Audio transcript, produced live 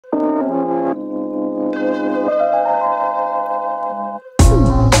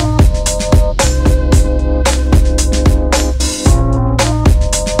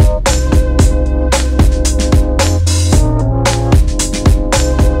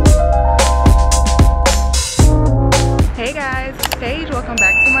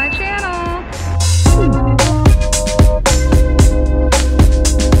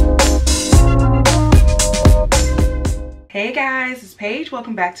Paige.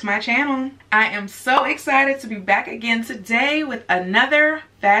 Welcome back to my channel. I am so excited to be back again today with another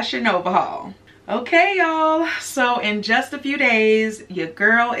Fashion Nova haul. Okay y'all, so in just a few days your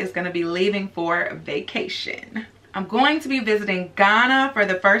girl is going to be leaving for vacation. I'm going to be visiting Ghana for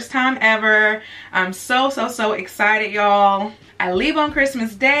the first time ever. I'm so excited, y'all. I leave on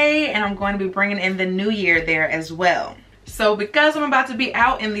Christmas Day and I'm going to be bringing in the new year there as well. So because I'm about to be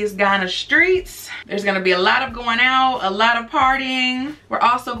out in these Ghana streets, there's going to be a lot of going out, a lot of partying. We're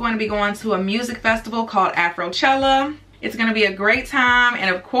also going to be going to a music festival called Afrochella. It's going to be a great time,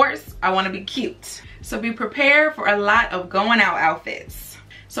 and of course, I want to be cute. So be prepared for a lot of going out outfits.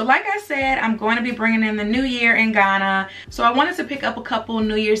 So like I said, I'm going to be bringing in the new year in Ghana. So I wanted to pick up a couple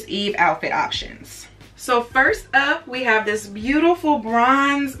New Year's Eve outfit options. So first up, we have this beautiful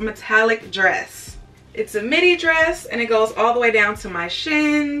bronze metallic dress. It's a midi dress and it goes all the way down to my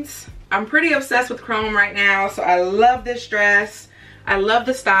shins. I'm pretty obsessed with chrome right now, so I love this dress. I love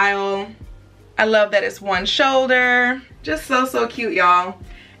the style. I love that it's one shoulder. Just so cute, y'all.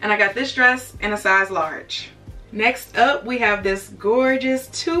 And I got this dress in a size large. Next up, we have this gorgeous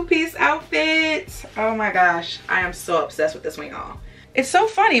two-piece outfit. Oh my gosh, I am so obsessed with this one, y'all. It's so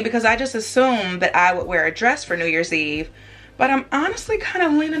funny because I just assumed that I would wear a dress for New Year's Eve, but I'm honestly kind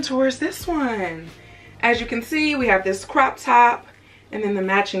of leaning towards this one. As you can see, we have this crop top and then the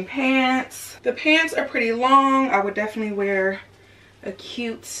matching pants. The pants are pretty long. I would definitely wear a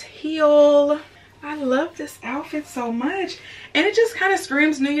cute heel. I love this outfit so much. And it just kind of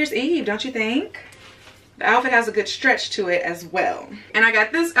screams New Year's Eve, don't you think? The outfit has a good stretch to it as well. And I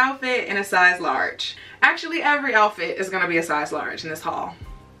got this outfit in a size large. Actually, every outfit is gonna be a size large in this haul.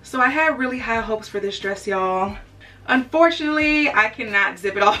 So I had really high hopes for this dress, y'all. Unfortunately, I cannot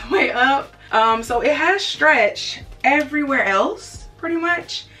zip it all the way up. So it has stretch everywhere else, pretty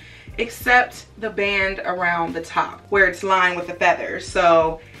much, except the band around the top where it's lined with the feathers.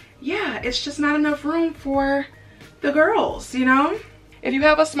 So yeah, it's just not enough room for the girls, you know? If you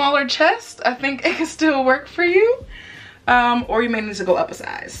have a smaller chest, I think it can still work for you. Or you may need to go up a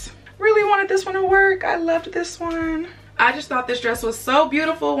size. Really wanted this one to work. I loved this one. I just thought this dress was so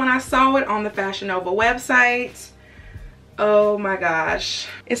beautiful when I saw it on the Fashion Nova website. Oh my gosh.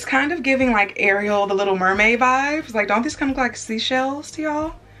 It's kind of giving like Ariel the Little Mermaid vibes. Like, don't these kind of look like seashells to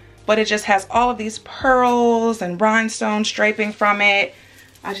y'all? But it just has all of these pearls and rhinestones draping from it.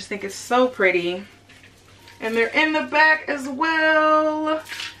 I just think it's so pretty. And they're in the back as well.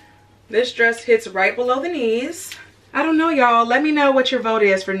 This dress hits right below the knees. I don't know, y'all. Let me know what your vote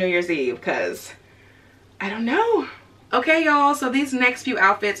is for New Year's Eve, because I don't know. Okay, y'all, so these next few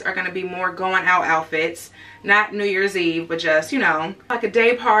outfits are gonna be more going out outfits. Not New Year's Eve, but just, you know, like a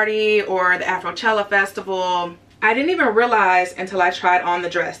day party or the Afrochella festival. I didn't even realize until I tried on the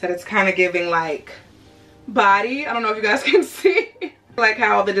dress that it's kind of giving like body. I don't know if you guys can see. Like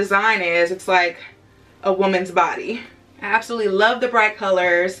how the design is, it's like a woman's body. I absolutely love the bright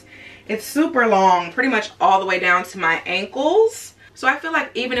colors. It's super long, pretty much all the way down to my ankles. So I feel like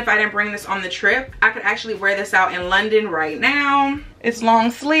even if I didn't bring this on the trip, I could actually wear this out in London right now. It's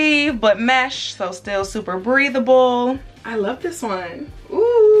long sleeve, but mesh, so still super breathable. I love this one.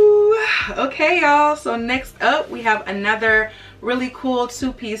 Ooh, okay y'all, so next up we have another really cool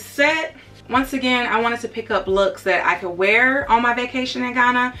two-piece set. Once again, I wanted to pick up looks that I could wear on my vacation in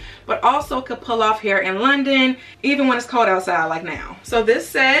Ghana, but also could pull off here in London, even when it's cold outside like now. So this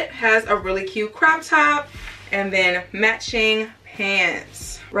set has a really cute crop top and then matching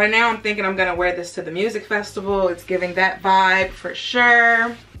pants. Right now I'm thinking I'm gonna wear this to the music festival. It's giving that vibe for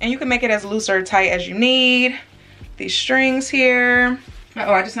sure. And you can make it as loose or tight as you need. These strings here.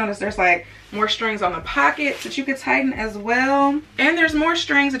 Oh, I just noticed there's like more strings on the pockets that you can tighten as well. And there's more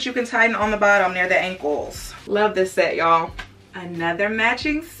strings that you can tighten on the bottom near the ankles. Love this set, y'all. Another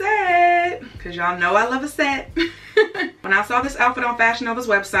matching set, because y'all know I love a set. When I saw this outfit on Fashion Nova's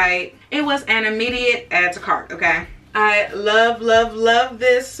website, it was an immediate add to cart, okay? I love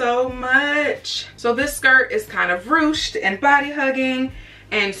this so much. So this skirt is kind of ruched and body hugging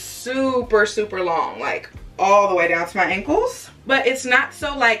and super long, like all the way down to my ankles. But it's not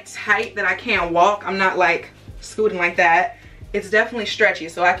so like tight that I can't walk. I'm not like scooting like that. It's definitely stretchy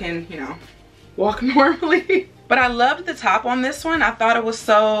so I can, you know, walk normally. But I loved the top on this one. I thought it was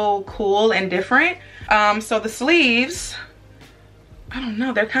so cool and different. So the sleeves, I don't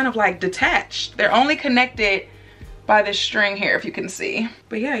know, they're kind of like detached. They're only connected by this string here, if you can see.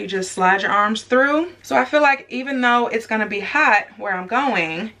 But yeah, you just slide your arms through. So I feel like even though it's gonna be hot where I'm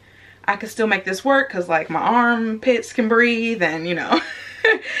going, I could still make this work because like my armpits can breathe, and you know,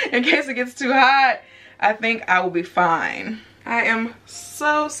 in case it gets too hot, I think I will be fine. I am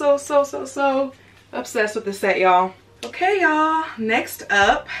so obsessed with this set, y'all. Okay, y'all, next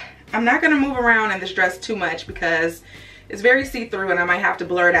up, I'm not gonna move around in this dress too much because it's very see-through and I might have to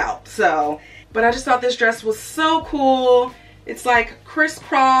blur it out. But I just thought this dress was so cool. It's like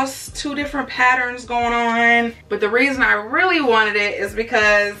crisscross, 2 different patterns going on. But the reason I really wanted it is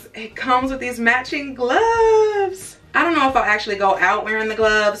because it comes with these matching gloves. I don't know if I'll actually go out wearing the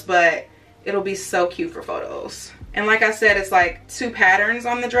gloves, but it'll be so cute for photos. And like I said, it's like 2 patterns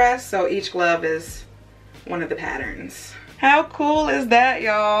on the dress, so each glove is one of the patterns. How cool is that,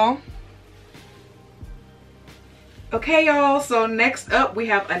 y'all? Okay, y'all, so next up we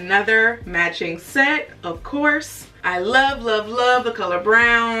have another matching set, of course. I love, love, love the color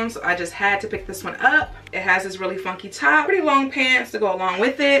browns. I just had to pick this one up. It has this really funky top, pretty long pants to go along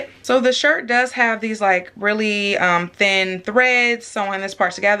with it. So the shirt does have these like really thin threads sewing this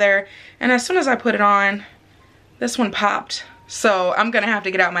part together. And as soon as I put it on, this one popped. So I'm gonna have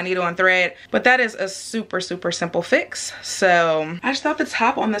to get out my needle and thread, but that is a super, super simple fix. So I just thought the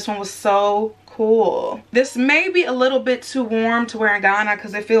top on this one was so cool. This may be a little bit too warm to wear in Ghana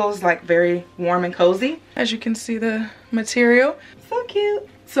because it feels like very warm and cozy. As you can see, the material, so cute.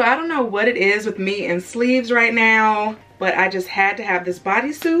 So I don't know what it is with me and sleeves right now, but I just had to have this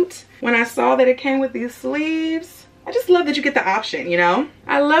bodysuit. When I saw that it came with these sleeves, I just love that you get the option, you know?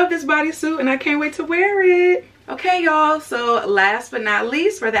 I love this bodysuit and I can't wait to wear it. Okay, y'all, so last but not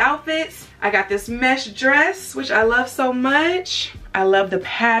least for the outfits, I got this mesh dress, which I love so much. I love the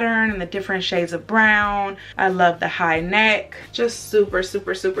pattern and the different shades of brown. I love the high neck. Just super,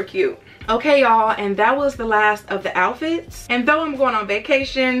 super, super cute. Okay, y'all, and that was the last of the outfits. And though I'm going on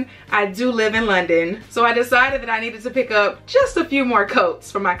vacation, I do live in London. So I decided that I needed to pick up just a few more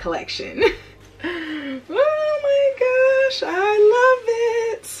coats for my collection. Oh my gosh,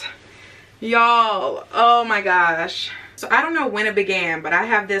 I love it. Y'all, oh my gosh. So I don't know when it began, but I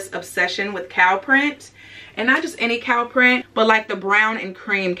have this obsession with cow print. And not just any cow print, but like the brown and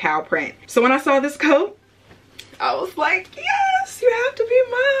cream cow print. So when I saw this coat, I was like, yes, you have to be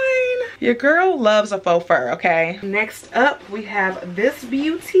mine. Your girl loves a faux fur, okay? Next up, we have this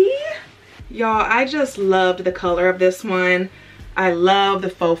beauty. Y'all, I just loved the color of this one. I love the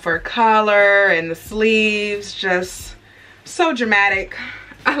faux fur collar and the sleeves, just so dramatic.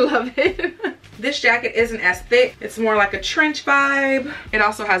 I love it. This jacket isn't as thick. It's more like a trench vibe. It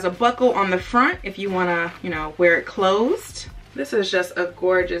also has a buckle on the front if you wanna, you know, wear it closed. This is just a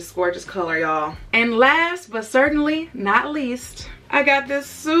gorgeous, gorgeous color, y'all. And last but certainly not least, I got this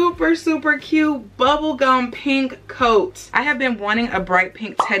super, super cute bubblegum pink coat. I have been wanting a bright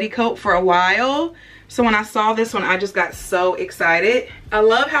pink teddy coat for a while. So when I saw this one, I just got so excited. I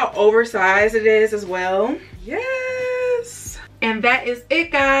love how oversized it is as well. Yes. And that is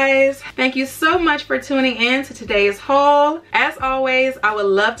it, guys. Thank you so much for tuning in to today's haul. As always, I would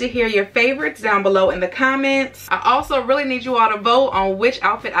love to hear your favorites down below in the comments. I also really need you all to vote on which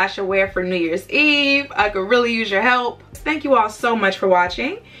outfit I should wear for New Year's Eve. I could really use your help. Thank you all so much for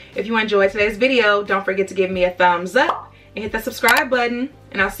watching. If you enjoyed today's video, don't forget to give me a thumbs up and hit the subscribe button.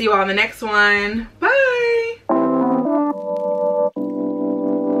 And I'll see you all in the next one. Bye.